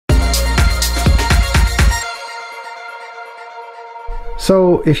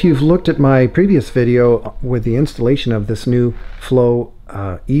So if you've looked at my previous video with the installation of this new Flow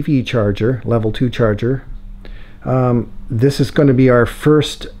EV charger, level 2 charger, this is going to be our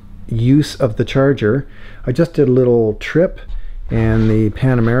first use of the charger. I just did a little trip in the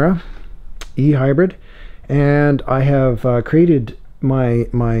Panamera e-hybrid, and I have created my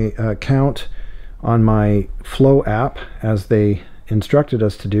account on my Flow app as they instructed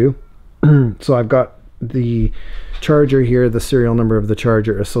us to do. So I've got the charger here, the serial number of the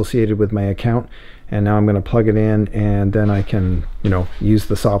charger associated with my account, and now I'm going to plug it in, and then I can, use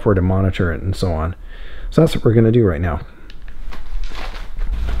the software to monitor it and so on. So that's what we're going to do right now.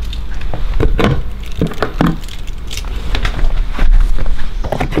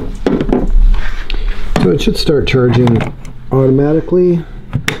 So it should start charging automatically.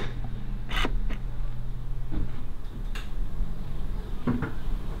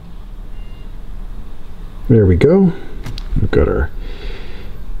 There we go. We've got our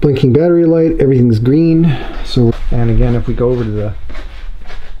blinking battery light. Everything's green. And again, if we go over to the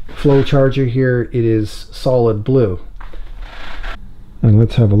Flow charger here, it is solid blue. And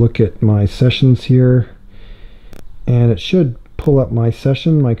let's have a look at my sessions here. And it should pull up my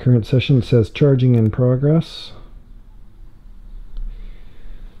session, my current session. It says charging in progress.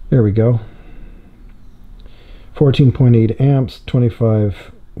 There we go. 14.8 amps,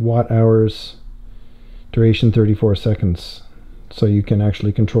 25 watt hours. Duration 34 seconds, so you can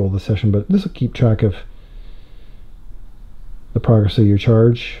actually control the session, but this will keep track of the progress of your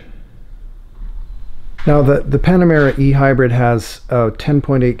charge. Now the Panamera e-hybrid has a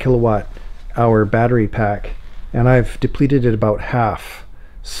 10.8 kilowatt hour battery pack, and I've depleted it about half,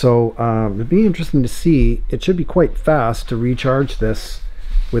 so it'd be interesting to see. It should be quite fast to recharge this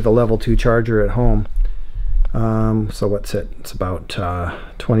with a level 2 charger at home. So what's it? It's about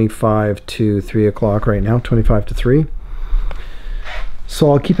 25 to 3 o'clock right now, 25 to 3.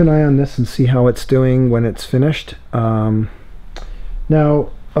 So I'll keep an eye on this and see how it's doing when it's finished. Now,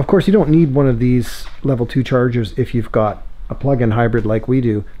 of course, you don't need one of these level 2 chargers if you've got a plug-in hybrid like we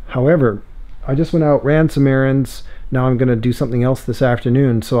do. However, I just went out, ran some errands. Now I'm going to do something else this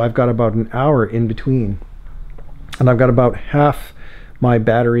afternoon, so I've got about an hour in between. And I've got about half my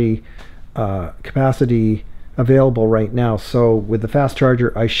battery capacity available right now. So with the fast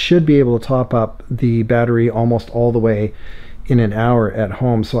charger, I should be able to top up the battery almost all the way in an hour at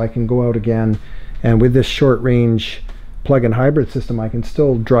home, so I can go out again, and with this short range plug-in hybrid system, I can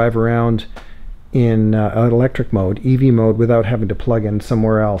still drive around in electric mode, EV mode, without having to plug in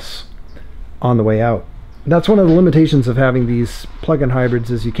somewhere else on the way out. That's one of the limitations of having these plug-in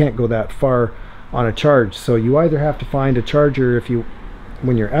hybrids, is you can't go that far on a charge. So you either have to find a charger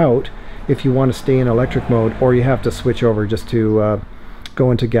when you're out, if you want to stay in electric mode, or you have to switch over just to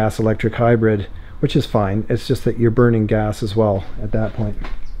go into gas electric hybrid, which is fine. It's just that you're burning gas as well at that point.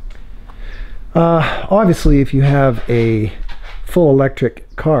 Obviously, if you have a full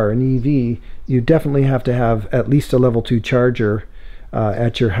electric car, an EV, you definitely have to have at least a level 2 charger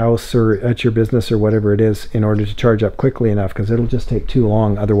at your house or at your business or whatever it is, in order to charge up quickly enough, because it'll just take too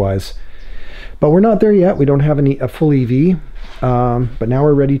long otherwise. But we're not there yet. We don't have a full EV, but now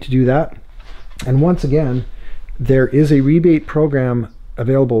we're ready to do that. And once again, there is a rebate program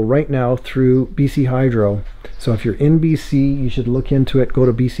available right now through BC Hydro. So if you're in BC, you should look into it. Go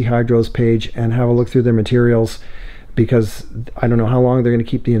to BC Hydro's page and have a look through their materials, because I don't know how long they're going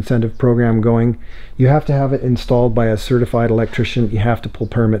to keep the incentive program going. You have to have it installed by a certified electrician. You have to pull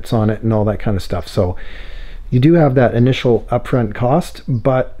permits on it and all that kind of stuff. So you do have that initial upfront cost,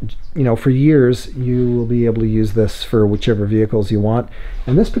 but for years you will be able to use this for whichever vehicles you want.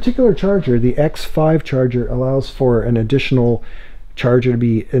 And this particular charger, the X5 charger, allows for an additional charger to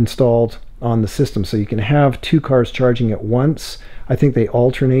be installed on the system, so you can have 2 cars charging at once. I think they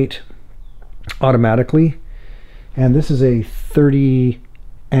alternate automatically, and this is a 30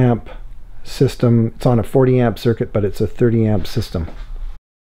 amp system. It's on a 40 amp circuit, but it's a 30 amp system.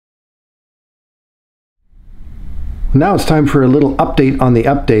 Now it's time for a little update on the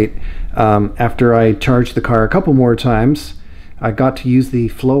update. After I charged the car a couple more times, I got to use the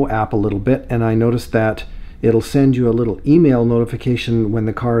Flow app a little bit, and I noticed that it'll send you a little email notification when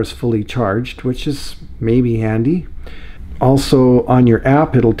the car is fully charged, which is maybe handy. Also on your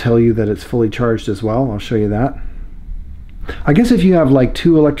app, it'll tell you that it's fully charged as well. I'll show you that. I guess if you have like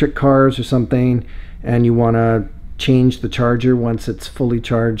 2 electric cars or something, and you want to change the charger once it's fully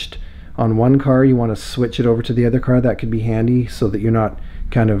charged on one car, you want to switch it over to the other car, that could be handy, so that you're not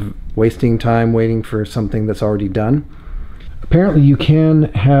kind of wasting time waiting for something that's already done. Apparently you can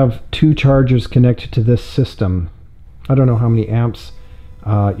have 2 chargers connected to this system. I don't know how many amps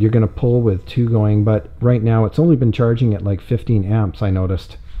you're going to pull with 2 going, but right now it's only been charging at like 15 amps. I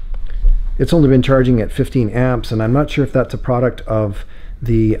noticed it's only been charging at 15 amps, and I'm not sure if that's a product of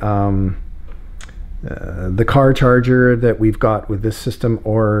the car charger that we've got with this system,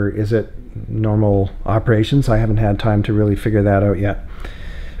 or is it normal operations. I haven't had time to really figure that out yet.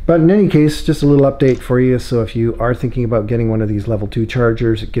 But in any case, just a little update for you. So if you are thinking about getting one of these level 2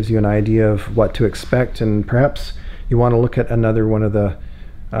 chargers, it gives you an idea of what to expect, and perhaps you want to look at another one of the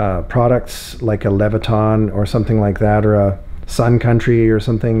products like a Leviton or something like that, or a Sun Country or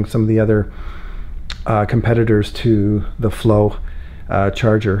something, some of the other competitors to the Flow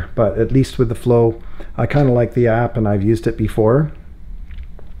charger. But at least with the Flow, I kind of like the app, and I've used it before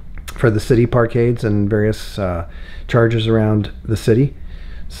for the city parkades and various chargers around the city.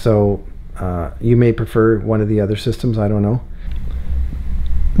 So you may prefer one of the other systems, I don't know.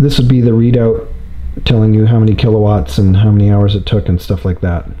 This would be the readout telling you how many kilowatts and how many hours it took and stuff like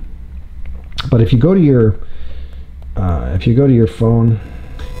that. But if you go to your phone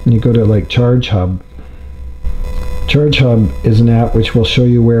and you go to like Charge Hub is an app which will show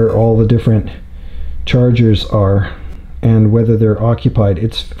you where all the different chargers are and whether they're occupied.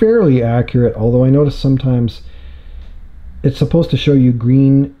 It's fairly accurate, although I notice sometimes it's supposed to show you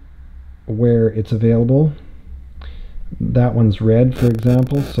green where it's available. That one's red, for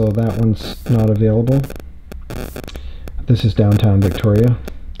example, so that one's not available. This is downtown Victoria.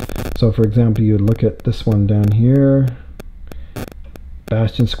 So for example, you would look at this one down here,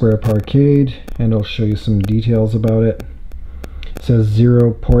 Bastion Square Parkade, and it'll show you some details about it. It says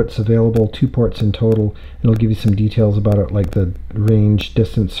 0 ports available, 2 ports in total. It'll give you some details about it, like the range,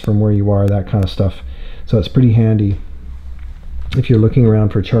 distance from where you are, that kind of stuff. So it's pretty handy if you're looking around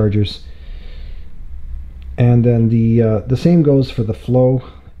for chargers. And then the same goes for the Flow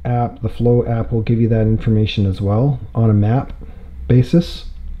app. The Flow app will give you that information as well on a map basis.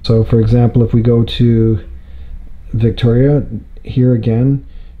 So for example, if we go to Victoria, here again,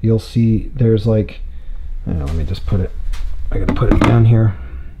 you'll see there's like, let me just put it, I gotta put it down here.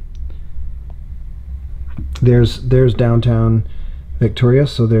 There's downtown Victoria,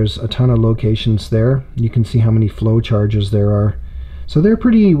 so there's a ton of locations there. You can see how many Flow chargers there are. So they're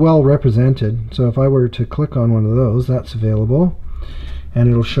pretty well represented. So if I were to click on one of those, that's available. And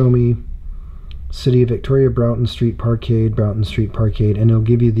it'll show me City of Victoria, Broughton Street Parkade, and it'll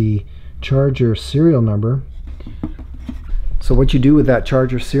give you the charger serial number. So what you do with that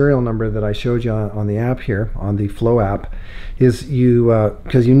charger serial number that I showed you on the app here, on the Flow app, is you,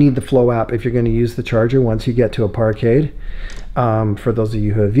 because you need the Flow app if you're going to use the charger once you get to a parkade. For those of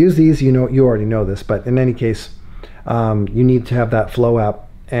you who have used these, you already know this, but in any case, you need to have that Flow app.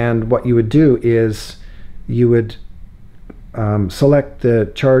 And what you would do is you would select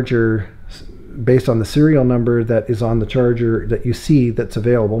the charger based on the serial number that is on the charger that you see that's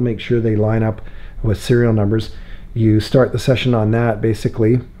available. Make sure they line up with serial numbers. You start the session on that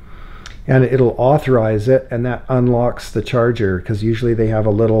basically, and it'll authorize it, and that unlocks the charger, because usually they have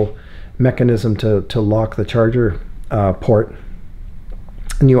a little mechanism to lock the charger port,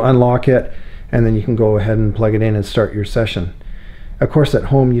 and you unlock it, and then you can go ahead and plug it in and start your session. Of course, at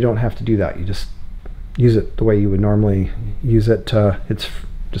home you don't have to do that. You just use it the way you would normally use it. It's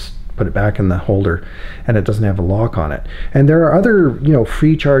just put it back in the holder, and it doesn't have a lock on it. And there are other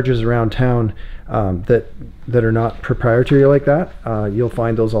free chargers around town that are not proprietary like that. You'll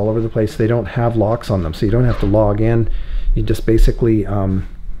find those all over the place. They don't have locks on them, so you don't have to log in. You just basically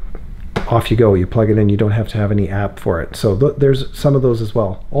off you go. You plug it in. You don't have to have any app for it. So there's some of those as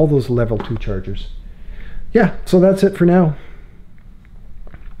well. All those level 2 chargers. Yeah, so that's it for now.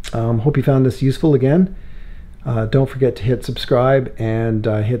 Hope you found this useful again. Don't forget to hit subscribe and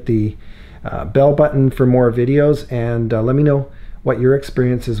hit the bell button for more videos, and let me know what your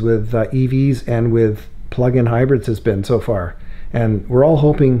experiences with EVs and with plug-in hybrids has been so far. And we're all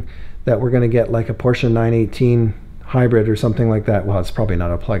hoping that we're going to get like a Porsche 918 hybrid or something like that. Well, it's probably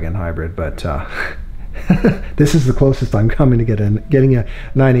not a plug-in hybrid, but this is the closest I'm coming to getting a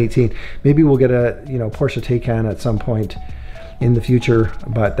 918. Maybe we'll get a Porsche Taycan at some point in the future,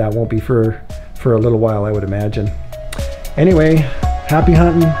 but that won't be for a little while, I would imagine. Anyway, happy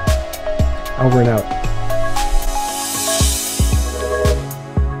hunting. Over and out.